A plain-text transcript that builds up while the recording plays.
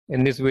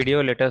In this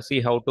video, let us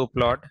see how to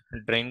plot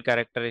drain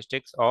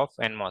characteristics of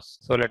NMOS.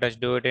 So let us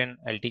do it in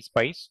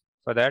LTspice.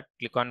 For that,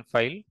 click on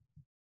File,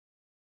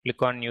 click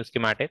on New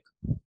Schematic.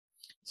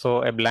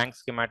 So a blank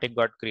schematic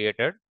got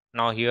created.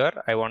 Now here,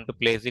 I want to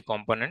place the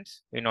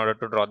components in order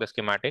to draw the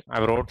schematic. I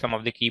wrote some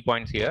of the key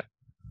points here.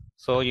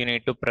 So you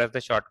need to press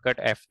the shortcut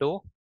F2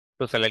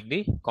 to select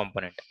the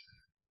component.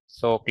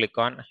 So click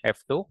on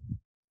F2.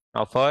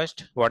 Now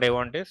first, what I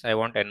want is, I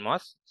want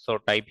NMOS. So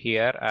type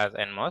here as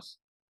NMOS.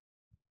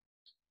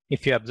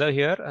 If you observe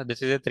here,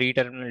 this is a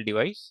 3-terminal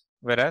device,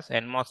 whereas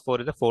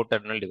NMOS4 is a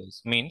 4-terminal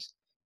device. Means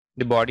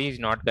the body is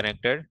not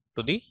connected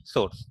to the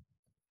source.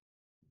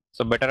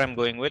 So better I'm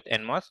going with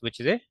NMOS, which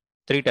is a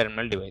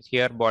 3-terminal device.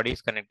 Here body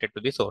is connected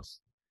to the source.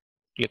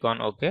 Click on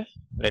OK.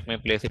 Let me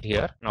place it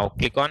here. Now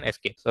click on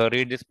Escape. So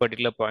read this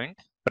particular point.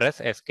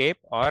 Press Escape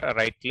or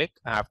right click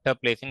after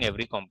placing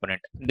every component.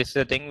 This is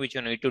a thing which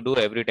you need to do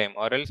every time,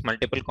 or else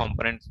multiple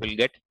components will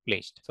get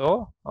placed.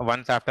 So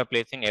once after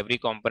placing every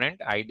component,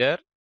 either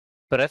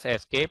press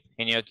Escape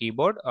in your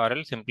keyboard or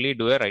else simply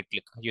do a right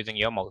click using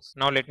your mouse.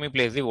 Now let me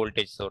place the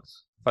voltage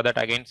source. For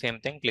that, again same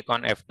thing, click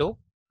on F2,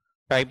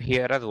 type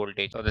here as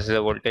voltage. So this is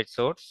a voltage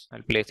source.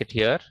 I'll place it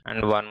here,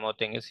 and one more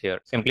thing is here.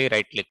 Simply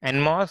right click.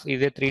 NMOS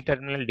is a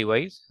 3-terminal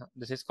device.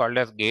 This is called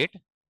as gate.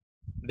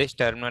 This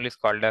terminal is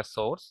called as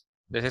source.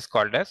 This is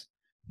called as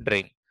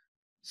drain.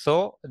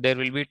 So there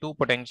will be two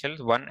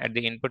potentials, one at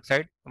the input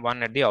side,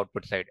 one at the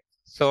output side.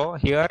 So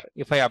here,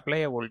 if I apply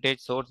a voltage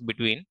source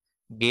between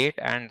gate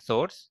and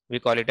source, we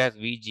call it as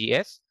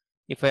VGS.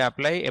 If I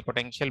apply a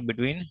potential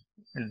between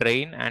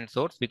drain and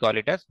source, we call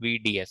it as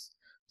VDS.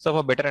 So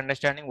for better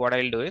understanding, what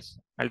I'll do is,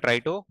 I'll try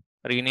to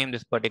rename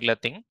this particular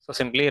thing. So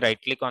simply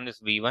right click on this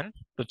V1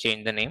 to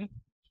change the name.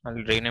 I'll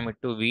rename it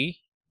to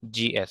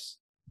VGS.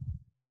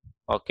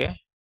 Okay.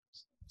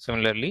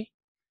 Similarly,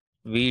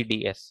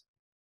 VDS.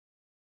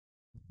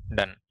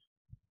 Done.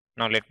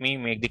 Now let me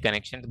make the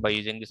connections by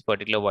using this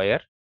particular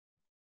wire.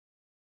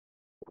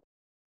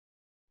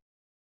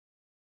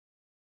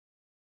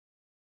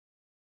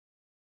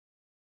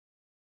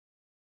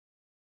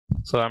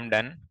 So I'm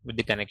done with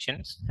the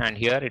connections, and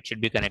here it should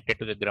be connected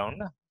to the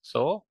ground.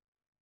 So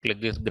click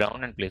this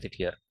ground and place it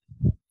here.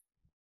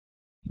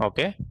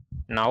 Okay.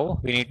 Now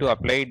we need to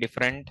apply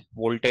different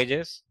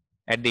voltages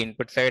at the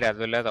input side as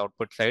well as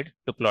output side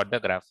to plot the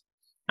graph.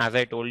 As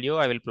I told you,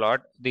 I will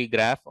plot the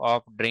graph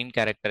of drain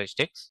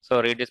characteristics.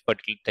 So read this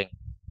particular thing.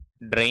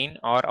 Drain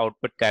or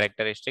output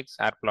characteristics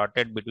are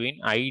plotted between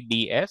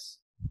IDS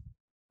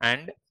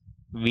and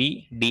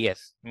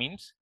VDS,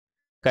 means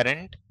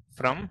current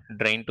from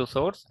drain to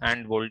source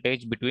and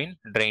voltage between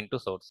drain to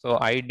source. So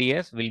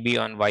IDS will be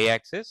on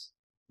y-axis,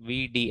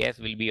 VDS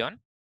will be on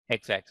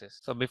x-axis.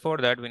 So before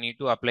that, we need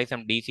to apply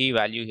some DC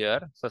value here.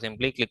 So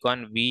simply click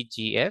on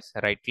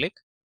VGS, right click.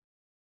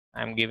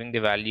 I'm giving the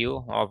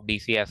value of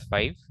DC as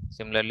 5.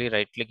 Similarly,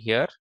 right click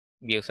here,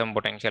 give some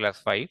potential as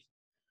 5.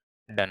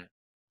 Done.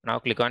 Now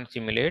click on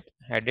simulate,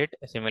 edit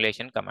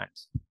simulation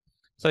commands.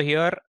 So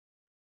here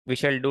we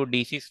shall do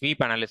DC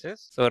sweep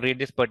analysis. So read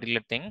this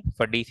particular thing.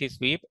 For DC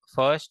sweep,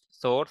 first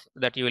source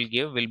that you will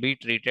give will be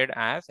treated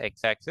as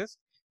x-axis.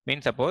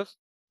 Means suppose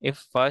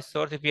if first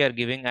source if you are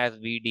giving as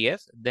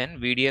VDS, then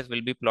VDS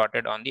will be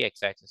plotted on the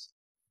x-axis.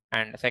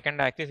 And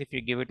second axis, if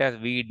you give it as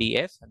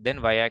VDS,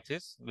 then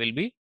y-axis will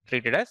be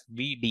treated as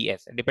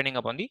VDS, depending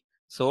upon the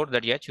source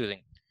that you are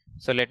choosing.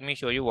 So let me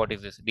show you what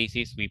is this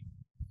DC sweep.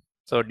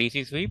 So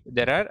DC sweep,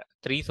 there are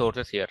 3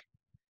 sources here.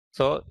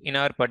 So in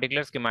our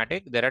particular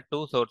schematic, there are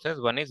 2 sources.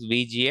 One is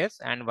VGS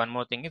and one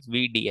more thing is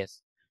VDS.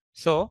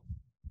 So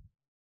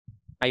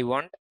I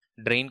want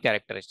drain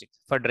characteristics.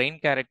 For drain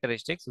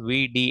characteristics,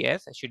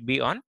 VDS should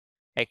be on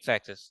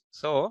x-axis.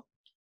 So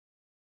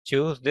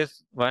choose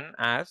this one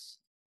as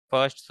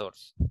first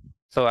source.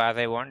 So as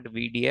I want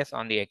VDS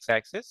on the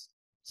x-axis,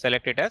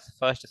 select it as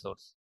first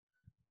source.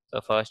 So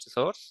first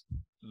source,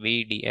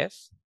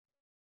 VDS,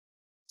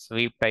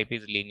 sweep type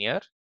is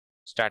linear,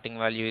 starting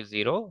value is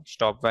 0,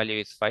 stop value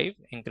is 5,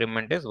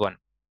 increment is 1.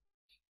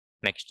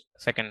 Next,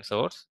 second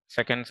source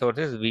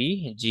is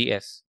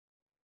VGS.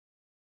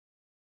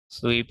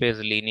 Sweep is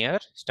linear,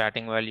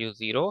 starting value is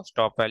 0,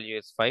 stop value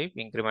is 5,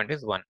 increment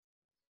is 1.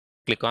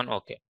 Click on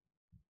OK.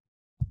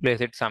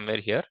 Place it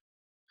somewhere here.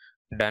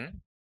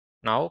 Done.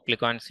 Now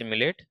click on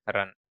simulate,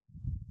 run.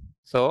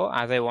 So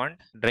as I want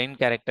drain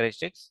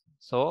characteristics,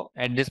 so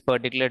at this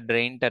particular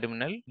drain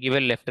terminal, give a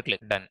left click.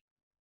 Done.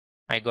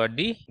 I got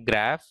the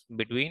graph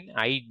between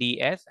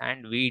IDS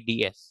and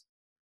VDS.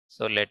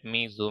 So let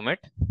me zoom it.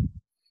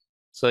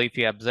 So if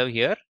you observe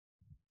here,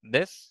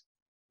 this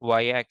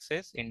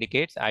y-axis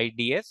indicates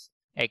IDS,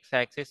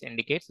 x-axis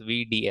indicates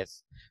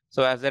VDS.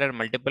 So as there are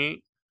multiple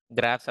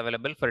graphs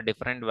available for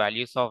different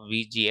values of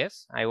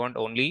VGS, I want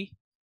only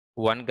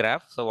one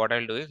graph. So what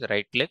I'll do is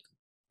right click,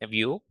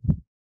 view,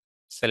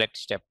 select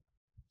step.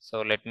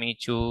 So let me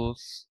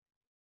choose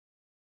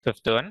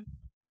 5th one,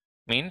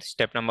 means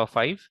step number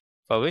 5,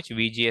 for which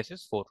VGS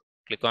is 4.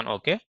 Click on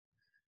OK.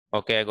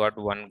 Okay, I got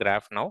one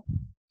graph now.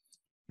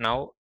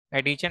 Now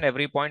at each and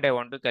every point I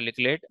want to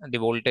calculate the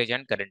voltage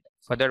and current.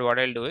 For that, what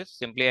I'll do is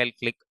simply I'll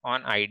click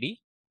on ID.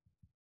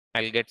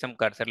 I'll get some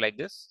cursor like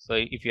this. So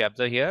if you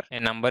observe here, a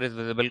number is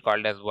visible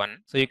called as 1.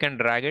 So you can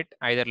drag it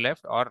either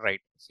left or right.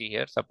 See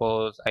here,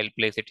 suppose I'll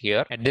place it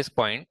here. At this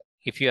point,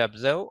 if you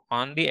observe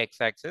on the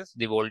x-axis,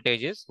 the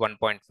voltage is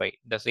 1.5.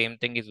 The same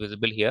thing is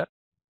visible here.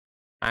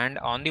 And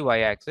on the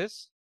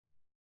y-axis,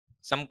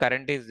 some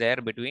current is there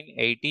between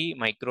 80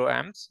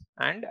 microamps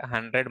and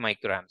 100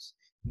 microamps.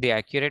 The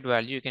accurate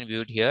value you can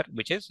view it here,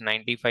 which is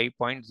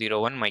 95.01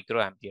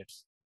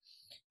 microamperes.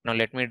 Now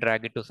let me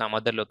drag it to some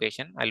other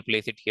location. I'll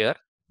place it here.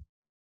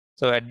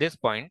 So at this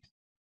point,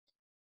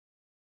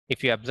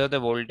 if you observe the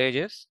voltage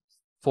is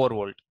 4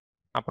 volt,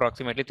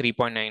 approximately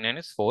 3.99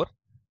 is 4.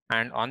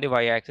 And on the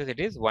y-axis, it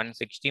is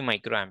 160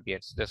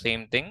 microamperes. The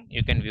same thing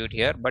you can view it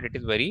here, but it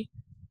is very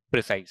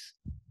precise.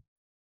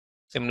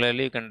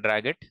 Similarly, you can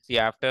drag it. See,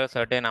 after a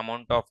certain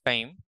amount of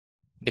time,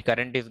 the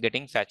current is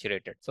getting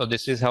saturated. So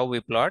this is how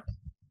we plot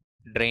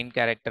drain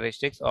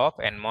characteristics of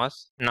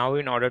NMOS. Now,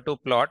 in order to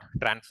plot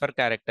transfer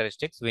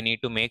characteristics, we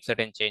need to make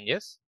certain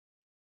changes.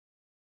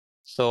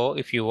 So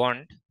if you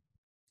want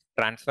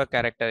transfer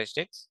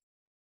characteristics,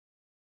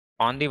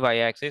 on the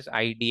y-axis,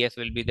 IDS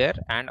will be there,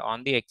 and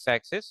on the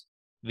x-axis,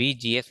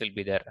 VGS will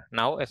be there.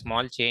 Now, a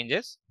small change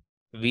is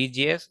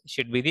VGS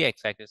should be the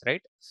x-axis,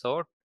 right?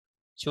 So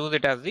choose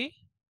it as the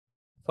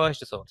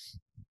first source.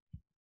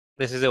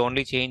 This is the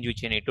only change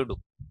which you need to do.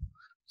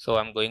 So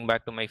I'm going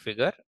back to my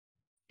figure,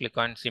 click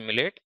on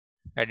simulate,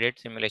 edit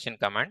simulation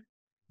command.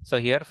 So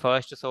here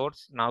first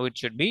source, now it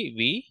should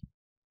be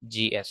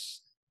VGS.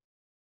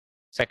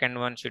 Second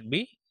one should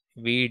be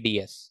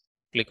VDS.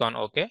 Click on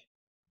OK.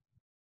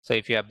 So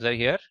if you observe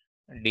here,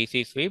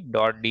 DC sweep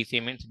dot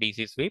DC means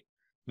DC sweep.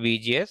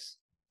 VGS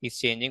is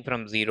changing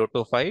from 0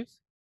 to 5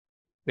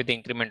 with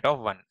increment of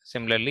 1.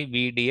 Similarly,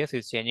 VDS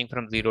is changing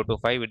from 0 to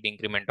 5 with the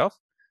increment of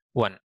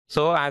 1.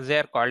 So as they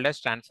are called as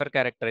transfer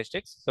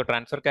characteristics, so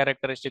transfer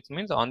characteristics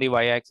means on the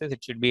y-axis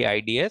it should be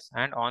IDS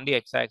and on the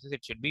x-axis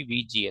it should be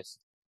VGS.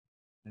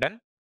 Done.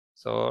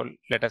 So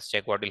let us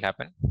check what will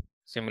happen.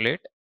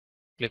 Simulate,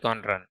 click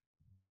on run.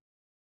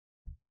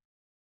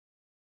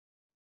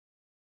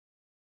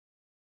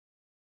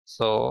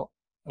 So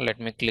let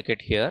me click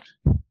it here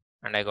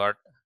and I got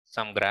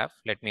some graph.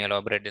 Let me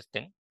elaborate this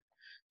thing.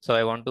 So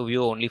I want to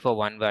view only for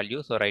one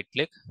value. So right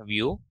click,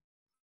 view,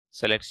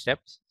 select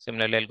steps.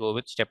 Similarly, I'll go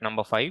with step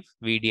number 5.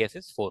 VDS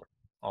is 4.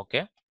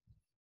 Okay.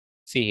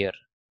 See here,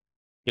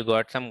 you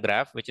got some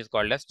graph which is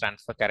called as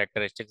transfer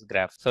characteristics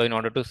graph. So in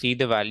order to see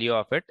the value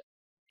of it,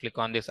 click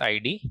on this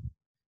ID,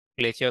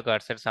 place your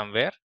cursor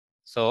somewhere.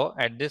 So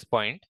at this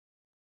point,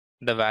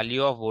 the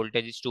value of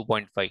voltage is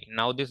 2.5.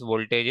 Now this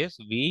voltage is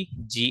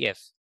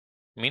VGS,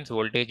 means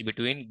voltage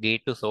between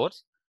gate to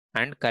source,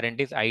 and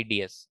current is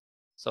IDS.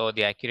 So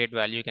the accurate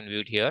value you can view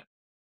it here.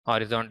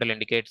 Horizontal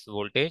indicates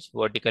voltage,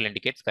 vertical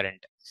indicates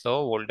current.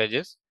 So voltage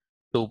is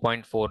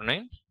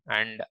 2.49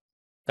 and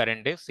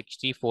current is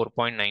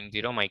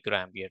 64.90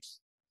 microamperes.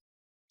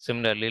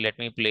 Similarly, let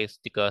me place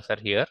the cursor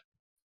here.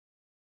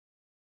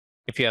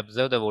 If you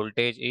observe, the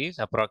voltage is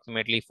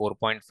approximately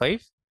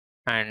 4.5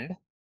 and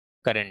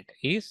current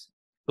is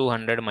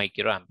 200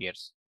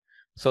 microamperes.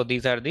 So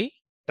these are the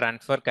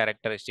transfer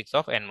characteristics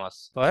of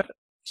NMOS for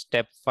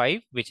step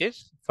 5, which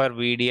is for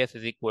VDS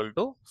is equal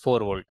to 4 volt.